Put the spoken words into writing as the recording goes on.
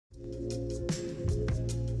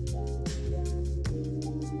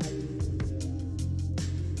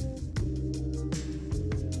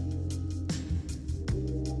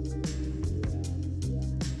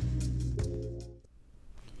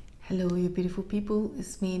Hello you beautiful people,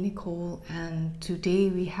 it's me Nicole, and today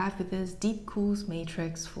we have with us DeepCool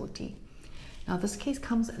Matrexx 40. Now this case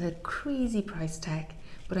comes at a crazy price tag,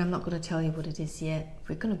 but I'm not going to tell you what it is yet.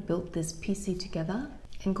 We're going to build this PC together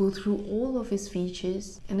and go through all of its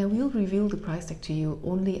features, and I will reveal the price tag to you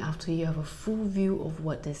only after you have a full view of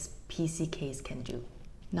what this PC case can do.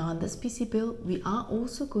 Now on this PC build, we are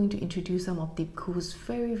also going to introduce some of DeepCool's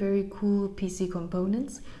very cool PC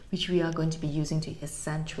components, which we are going to be using to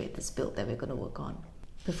accentuate this build that we're going to work on.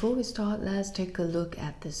 Before we start, let's take a look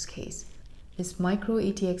at this case. This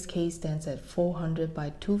micro-ATX case stands at 400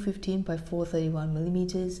 by 215 by 431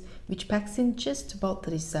 millimeters, which packs in just about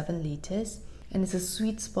 37 liters, and it's a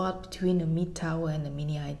sweet spot between a mid-tower and a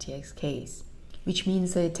mini ITX case, which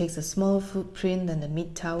means that it takes a smaller footprint than the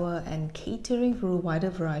mid-tower and catering for a wider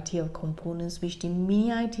variety of components which the mini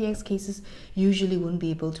ITX cases usually won't be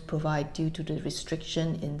able to provide due to the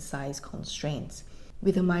restriction in size constraints.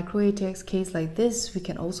 With a micro-ATX case like this, we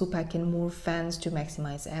can also pack in more fans to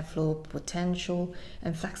maximize airflow potential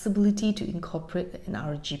and flexibility to incorporate an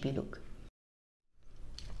RGB look.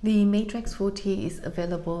 The Matrexx 40 is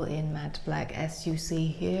available in matte black as you see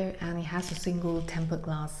here, and it has a single tempered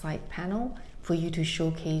glass side panel for you to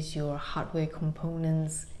showcase your hardware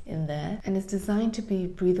components in there, and it's designed to be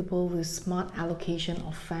breathable with smart allocation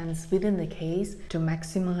of fans within the case to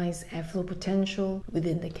maximize airflow potential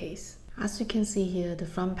within the case. As you can see here, the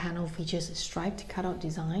front panel features a striped cutout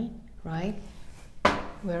design, right?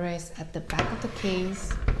 Whereas at the back of the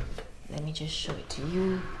case, let me just show it to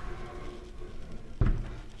you,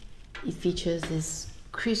 it features this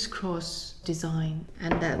crisscross design,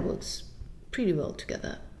 and that works pretty well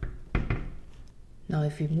together. Now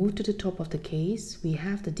if we move to the top of the case, we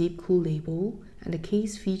have the DeepCool label, and the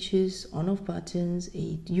case features on-off buttons,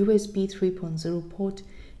 a USB 3.0 port,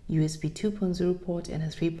 USB 2.0 port, and a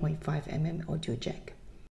 3.5mm audio jack.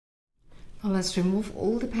 Now let's remove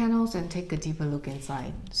all the panels and take a deeper look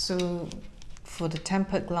inside. So for the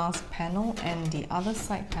tempered glass panel and the other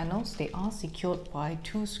side panels, they are secured by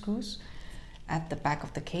two screws at the back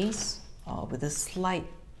of the case with a slight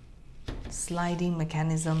sliding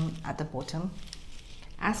mechanism at the bottom,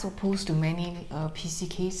 as opposed to many PC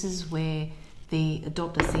cases where they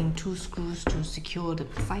adopt the same two screws to secure the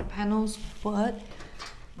side panels, but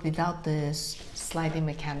without the sliding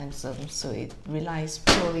mechanism, so it relies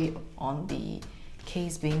purely on the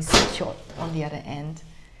case being secured on the other end.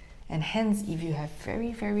 And hence, if you have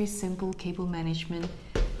very simple cable management,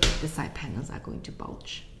 the side panels are going to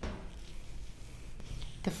bulge.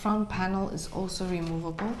 The front panel is also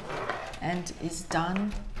removable and is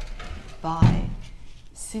done by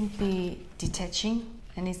simply detaching,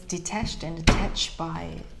 and it's detached and attached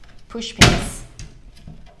by push pins.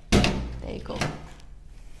 There you go.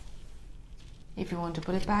 If you want to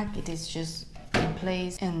put it back, it is just in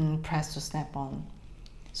place and press to snap on.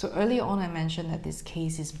 So earlier on I mentioned that this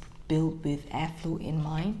case is built with airflow in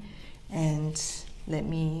mind, and let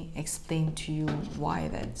me explain to you why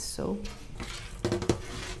that's so.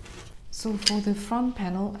 So for the front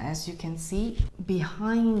panel, as you can see,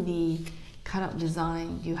 behind the cutout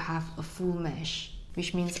design you have a full mesh,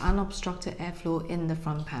 which means unobstructed airflow in the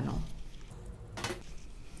front panel.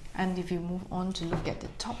 And if you move on to look at the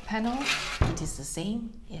top panel, it is the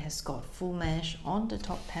same. It has got full mesh on the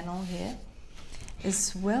top panel here,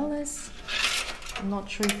 as well as, I'm not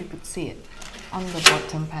sure if you could see it, on the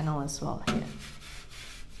bottom panel as well here.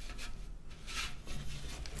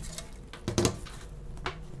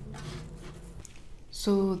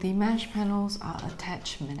 So the mesh panels are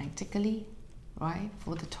attached magnetically, right,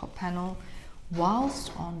 for the top panel,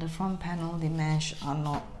 whilst on the front panel the mesh are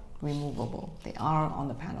not removable. They are on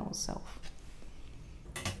the panel itself.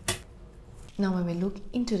 Now when we look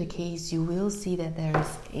into the case, you will see that there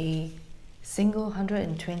is a single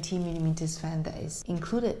 120mm fan that is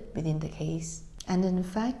included within the case. And in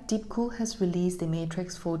fact, DeepCool has released the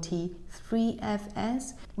Matrexx 40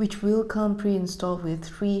 3FS, which will come pre-installed with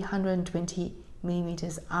 320mm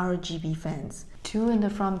RGB fans, 2 in the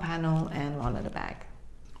front panel and 1 at the back.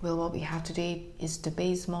 Well, what we have today is the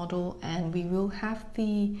base model, and we will have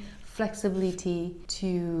the flexibility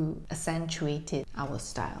to accentuate our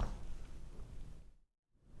style.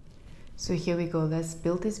 So here we go, let's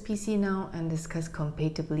build this PC now and discuss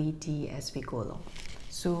compatibility as we go along.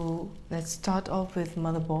 So let's start off with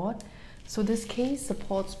motherboard. So this case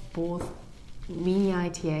supports both mini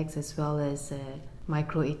ITX as well as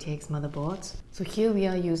micro-ATX motherboards. So here we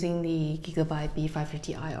are using the Gigabyte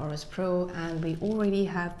B550i Aorus Pro, and we already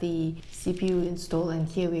have the CPU installed, and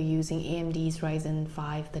here we're using AMD's Ryzen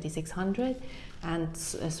 5 3600, and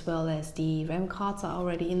as well as the RAM cards are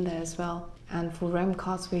already in there as well. And for RAM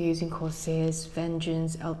cards, we're using Corsair's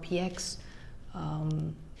Vengeance LPX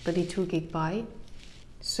 32 GB.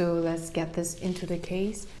 So let's get this into the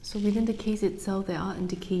case. So within the case itself, there are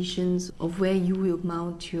indications of where you will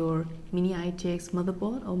mount your mini ATX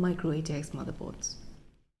motherboard or micro ATX motherboards.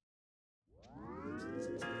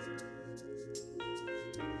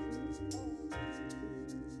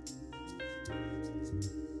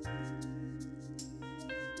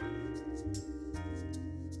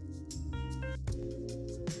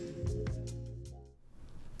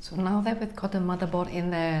 So now that we've got the motherboard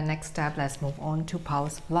in there, next step, let's move on to power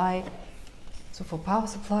supply. So for power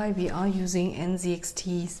supply, we are using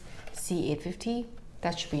NZXT's C850.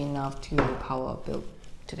 That should be enough to power our build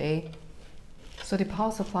today. So the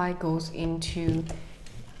power supply goes into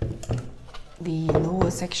the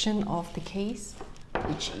lower section of the case,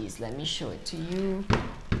 which is, let me show it to you,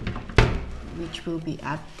 which will be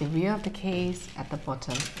at the rear of the case at the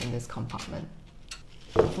bottom in this compartment.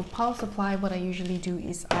 For power supply, what I usually do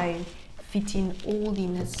is I fit in all the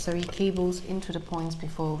necessary cables into the points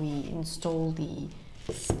before we install the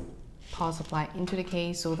power supply into the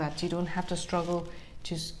case, so that you don't have to struggle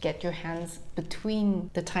to get your hands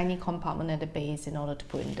between the tiny compartment at the base in order to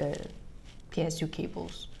put in the PSU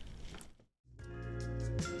cables.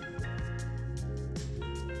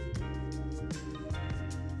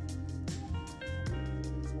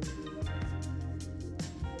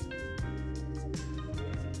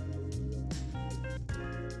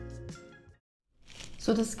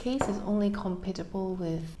 So this case is only compatible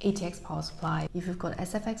with ATX power supply. If you've got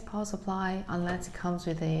SFX power supply, unless it comes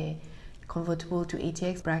with a convertible to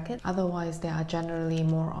ATX bracket, otherwise there are generally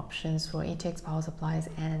more options for ATX power supplies,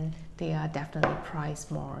 and they are definitely priced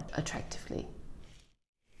more attractively.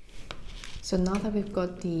 So now that we've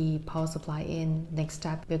got the power supply in, next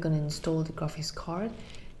step we're going to install the graphics card.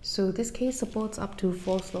 So this case supports up to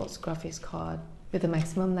 4 slots graphics card with a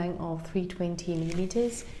maximum length of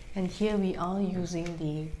 320mm, and here we are using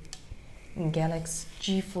the Galax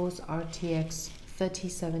Geforce RTX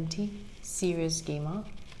 3070 Serious Gamer.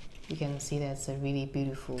 You can see that's a really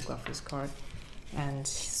beautiful graphics card, and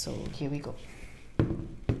so here we go.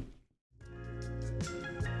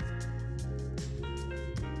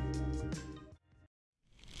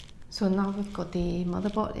 So now we've got the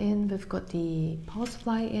motherboard in, we've got the power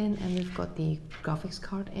supply in, and we've got the graphics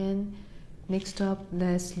card in. Next up,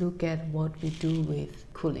 let's look at what we do with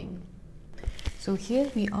cooling. So here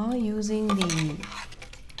we are using the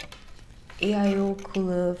AIO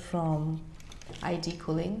Cooler from ID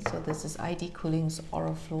Cooling. So this is ID Cooling's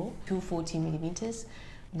Auraflow, 240mm.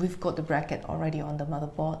 We've got the bracket already on the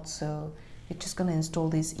motherboard, so we're just going to install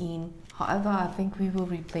this in. However, I think we will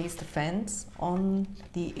replace the fans on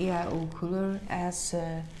the AIO Cooler as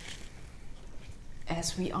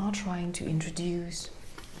we are trying to introduce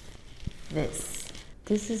this.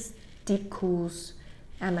 This is DeepCool's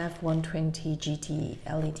MF120 GT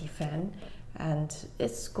LED fan, and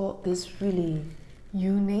it's got this really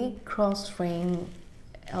unique cross-frame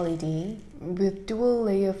LED with dual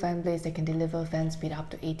layer fan blades that can deliver fan speed up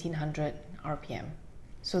to 1800 RPM.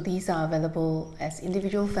 So these are available as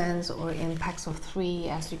individual fans or in packs of 3,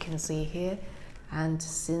 as you can see here. And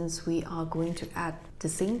since we are going to add the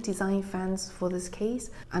same design fans for this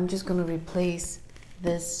case, I'm just going to replace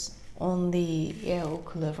this on the AIO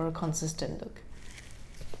Cooler for a consistent look.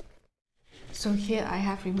 So here I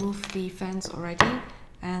have removed the fans already,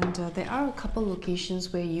 and there are a couple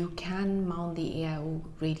locations where you can mount the AIO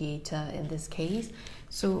Radiator in this case.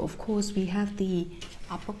 So of course we have the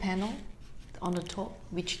upper panel on the top,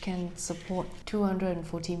 which can support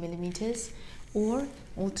 240mm, or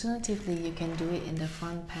alternatively you can do it in the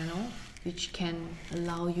front panel, which can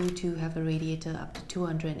allow you to have a radiator up to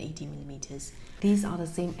 280mm. These are the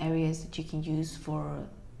same areas that you can use for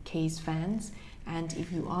case fans, and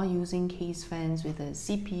if you are using case fans with a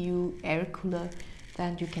CPU air cooler,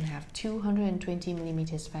 then you can have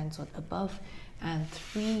 220mm fans or above and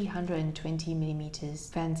 320mm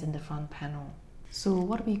fans in the front panel. So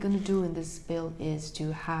what we're going to do in this build is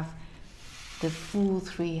to have the full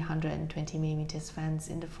 320mm fans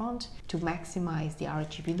in the front to maximize the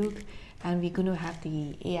RGB look, and we're going to have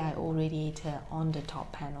the AIO Radiator on the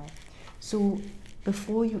top panel. So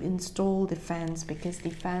before you install the fans, because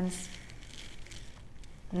the fans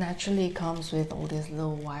naturally comes with all this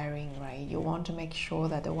little wiring, right? You want to make sure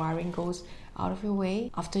that the wiring goes out of your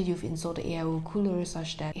way after you've installed the AIO Cooler,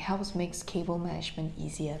 such that it helps make cable management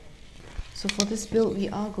easier. So for this build, we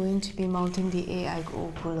are going to be mounting the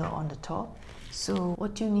AIO Cooler on the top. So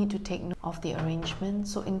what you need to take note of the arrangement.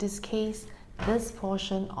 So in this case, this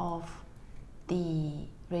portion of the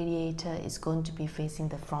radiator is going to be facing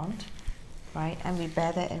the front, right? And we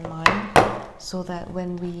bear that in mind so that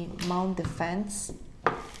when we mount the fans,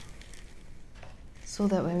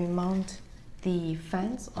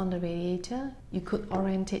 on the radiator, you could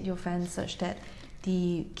orientate your fan such that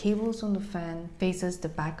the cables on the fan faces the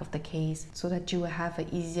back of the case, so that you will have an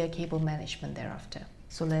easier cable management thereafter.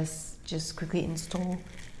 So let's just quickly install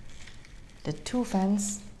the two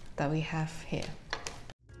fans that we have here.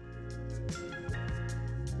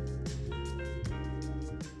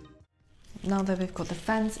 Now that we've got the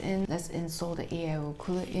fans in, let's install the AIO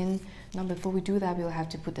Cooler in. Now before we do that, we'll have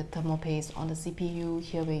to put the thermal paste on the CPU.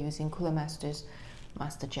 Here we're using Cooler Master's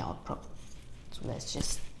Master Gel Pro. So let's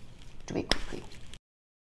just do it quickly.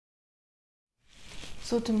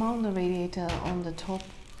 So to mount the radiator on the top,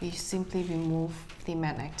 we simply remove the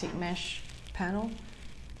magnetic mesh panel.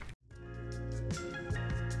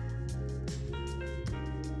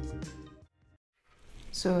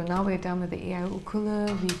 So now we're done with the AIO Cooler,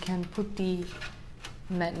 we can put the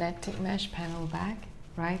magnetic mesh panel back,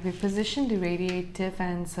 right? We position the radiator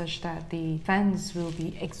fan such that the fans will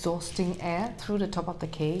be exhausting air through the top of the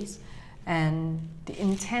case, and the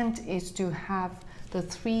intent is to have the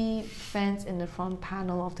three fans in the front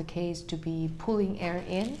panel of the case to be pulling air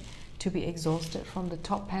in, to be exhausted from the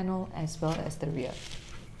top panel as well as the rear.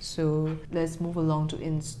 So let's move along to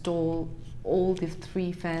install all the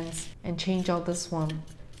three fans and change out this one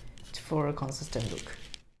for a consistent look.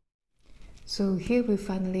 So here we've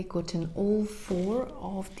finally gotten all four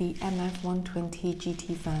of the MF120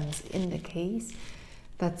 GT fans in the case.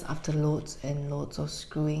 That's after loads and loads of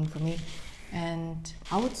screwing for me. And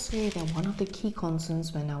I would say that one of the key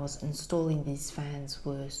concerns when I was installing these fans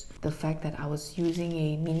was the fact that I was using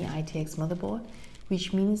a mini ITX motherboard,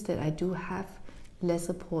 which means that I do have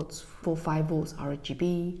lesser ports for 5 volts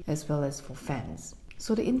RGB as well as for fans.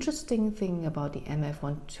 So the interesting thing about the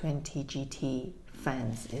MF120 GT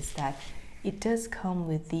fans is that it does come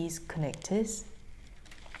with these connectors.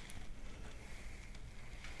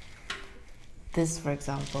 This, for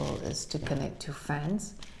example, is to connect to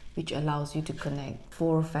fans, which allows you to connect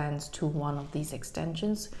 4 fans to one of these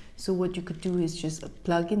extensions. So what you could do is just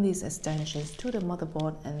plug in these extensions to the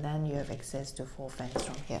motherboard, and then you have access to 4 fans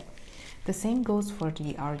from here. The same goes for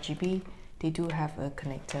the RGB. They do have a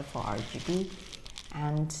connector for RGB,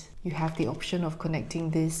 and you have the option of connecting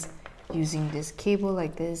this using this cable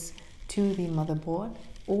like this to the motherboard,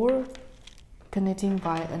 or connecting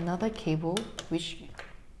via another cable which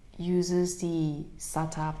uses the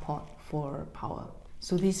SATA port for power.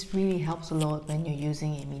 So this really helps a lot when you're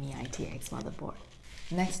using a mini ITX motherboard.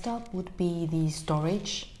 Next up would be the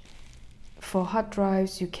storage. For hard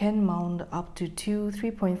drives, you can mount up to 2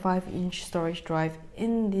 3.5-inch storage drive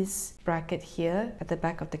in this bracket here at the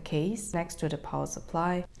back of the case next to the power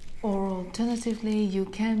supply. Or alternatively, you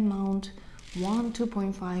can mount one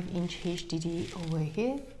 2.5-inch HDD over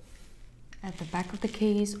here at the back of the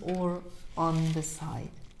case or on the side.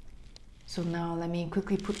 So now let me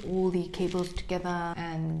quickly put all the cables together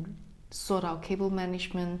and sort out cable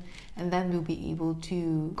management, and then we'll be able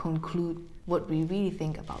to conclude what we really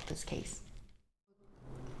think about this case.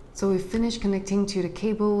 So we've finished connecting to the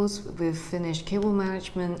cables, we've finished cable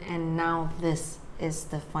management, and now this is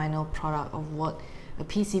the final product of what a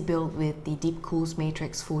PC build with the DeepCool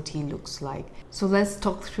Matrexx 40 looks like. So let's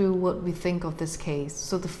talk through what we think of this case.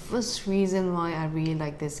 So the first reason why I really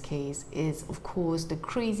like this case is, of course, the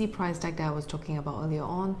crazy price tag that I was talking about earlier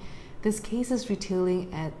on. This case is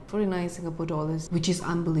retailing at 49 Singapore dollars, which is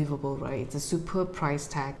unbelievable, right? It's a superb price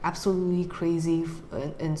tag, absolutely crazy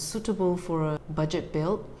and suitable for a budget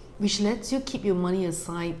build, which lets you keep your money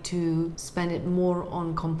aside to spend it more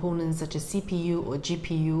on components such as CPU or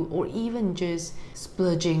GPU, or even just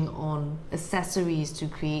splurging on accessories to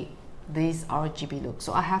create this RGB look.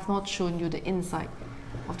 So I have not shown you the inside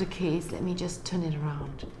of the case. Let me just turn it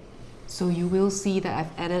around. So you will see that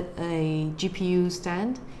I've added a GPU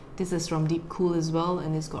stand. This is from DeepCool as well,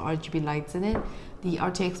 and it's got RGB lights in it. The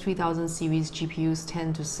RTX 3000 series GPUs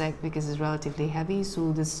tend to sag because it's relatively heavy,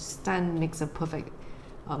 so this stand makes a perfect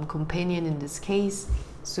companion in this case.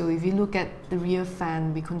 So if you look at the rear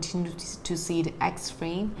fan, we continue to see the X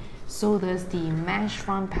frame. So there's the mesh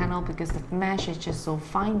front panel, because the mesh is just so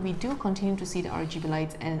fine. We do continue to see the RGB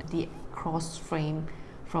lights and the cross frame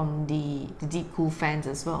from the DeepCool fans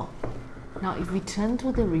as well. Now if we turn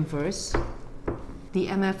to the reverse, the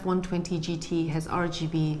MF120 GT has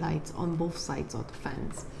RGB lights on both sides of the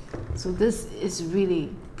fans. So this is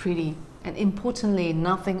really pretty, and importantly,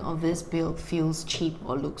 nothing of this build feels cheap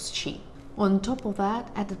or looks cheap. On top of that,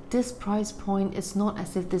 at this price point, it's not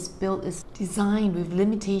as if this build is designed with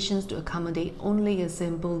limitations to accommodate only a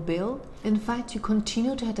simple build. In fact, you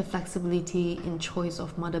continue to have the flexibility in choice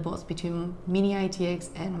of motherboards between mini ATX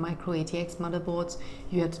and micro ATX motherboards.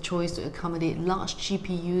 You have the choice to accommodate large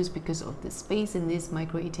GPUs because of the space in this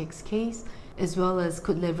micro ATX case, as well as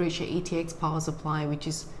could leverage your ATX power supply, which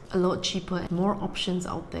is a lot cheaper and more options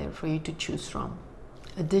out there for you to choose from.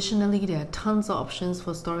 Additionally, there are tons of options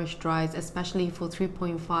for storage drives, especially for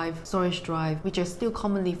 3.5 storage drive, which are still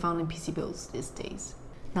commonly found in PC builds these days.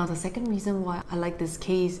 Now, the second reason why I like this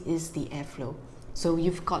case is the airflow. So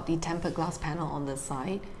you've got the tempered glass panel on the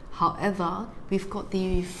side. However, we've got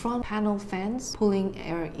the front panel fans pulling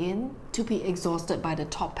air in to be exhausted by the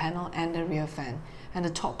top panel and the rear fan. And the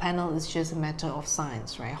top panel is just a matter of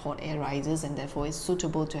science, right? Hot air rises, and therefore it's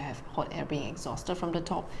suitable to have hot air being exhausted from the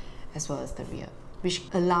top as well as the rear, which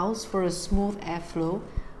allows for a smooth airflow,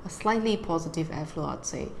 a slightly positive airflow, I'd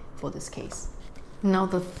say, for this case. Now,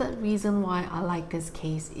 the third reason why I like this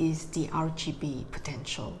case is the RGB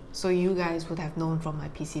potential. So you guys would have known from my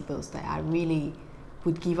PC builds that I really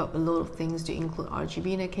would give up a lot of things to include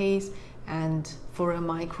RGB in a case, and for a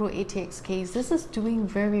micro ATX case, this is doing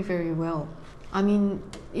very, very well. I mean,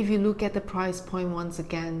 if you look at the price point once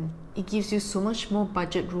again, it gives you so much more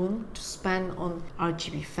budget room to spend on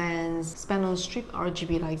RGB fans, spend on strip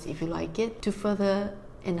RGB lights if you like it, to further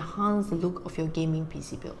enhance the look of your gaming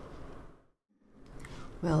PC build.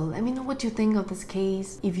 Well, let me know what you think of this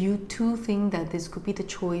case. If you too think that this could be the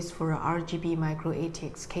choice for a RGB micro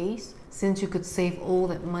ATX case, since you could save all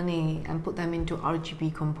that money and put them into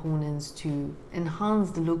RGB components to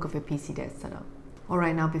enhance the look of your PC that's set up.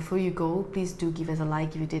 Alright, now before you go, please do give us a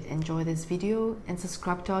like if you did enjoy this video, and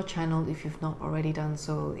subscribe to our channel if you've not already done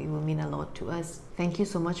so. It will mean a lot to us. Thank you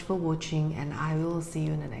so much for watching, and I will see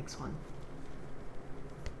you in the next one.